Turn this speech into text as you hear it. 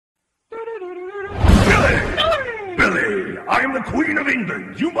I am the Queen of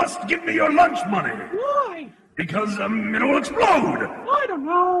England. You must give me your lunch money. Why? Because, it'll explode. I don't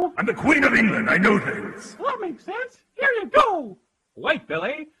know. I'm the Queen of England. I know things. That makes sense. Here you go. Wait,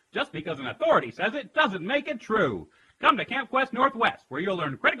 Billy. Just because an authority says it doesn't make it true. Come to Camp Quest Northwest, where you'll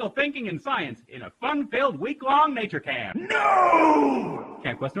learn critical thinking and science in a fun-filled week-long nature camp. No!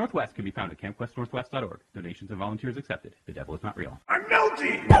 Camp Quest Northwest can be found at campquestnorthwest.org. Donations and volunteers accepted. The devil is not real. I'm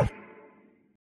melting!